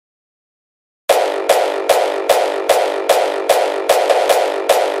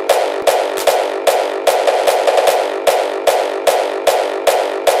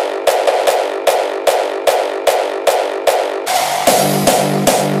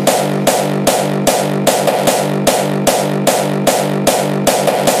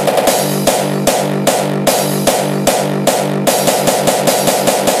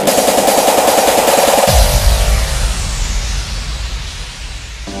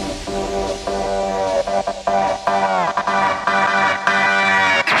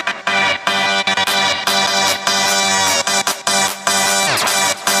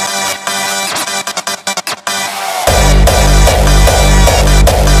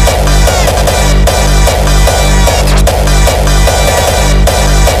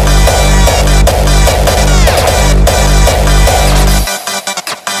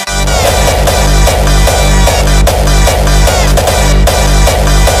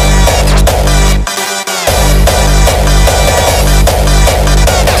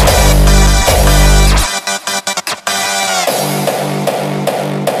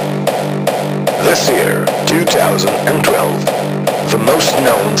most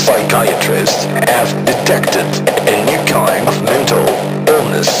known psychiatrists have detected a new kind of mental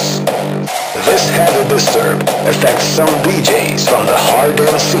illness. This heavy disturb affects some DJs from the hard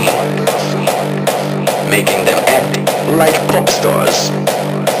dance scene, making them act like pop stars.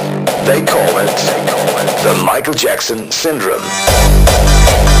 They call it the Michael Jackson syndrome.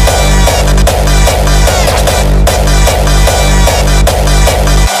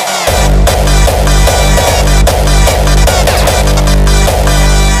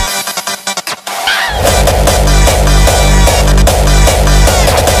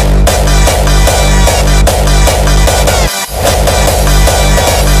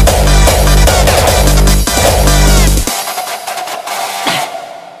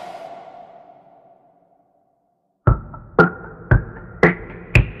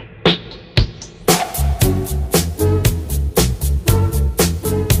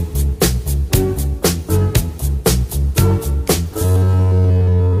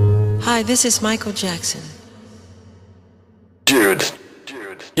 Hi, this is Michael Jackson. Dude,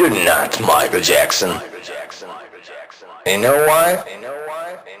 you're not Michael Jackson. You know why?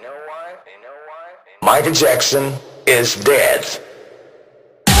 Michael Jackson is dead.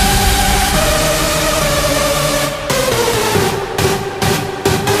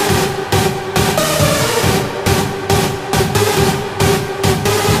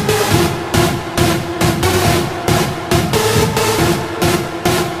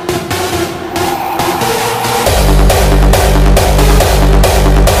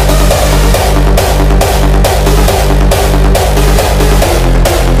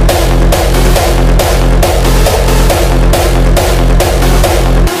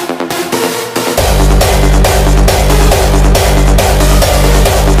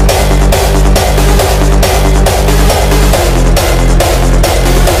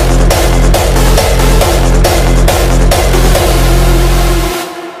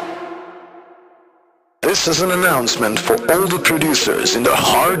 This is an announcement for all the producers in the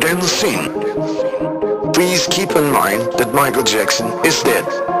hard dance scene. Please keep in mind that Michael Jackson is dead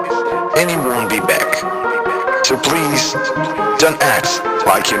and he won't be back. So please don't act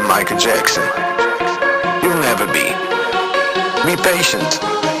like you're Michael Jackson. You'll never be. Be patient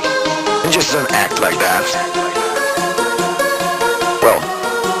and just don't act like that. Well,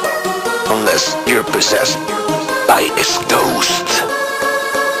 unless you're possessed by a ghost.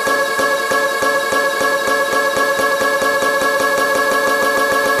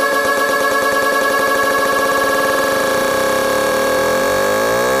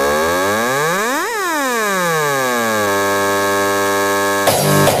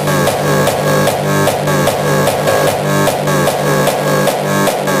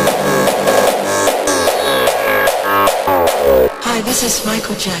 This is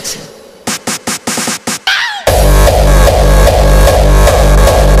Michael Jackson.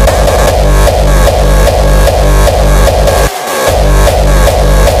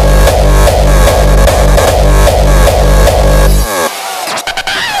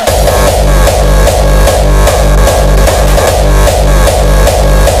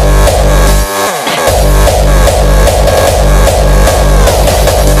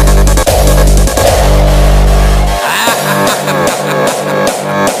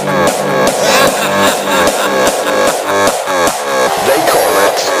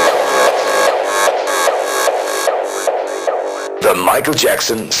 Michael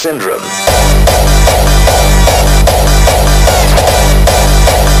Jackson syndrome.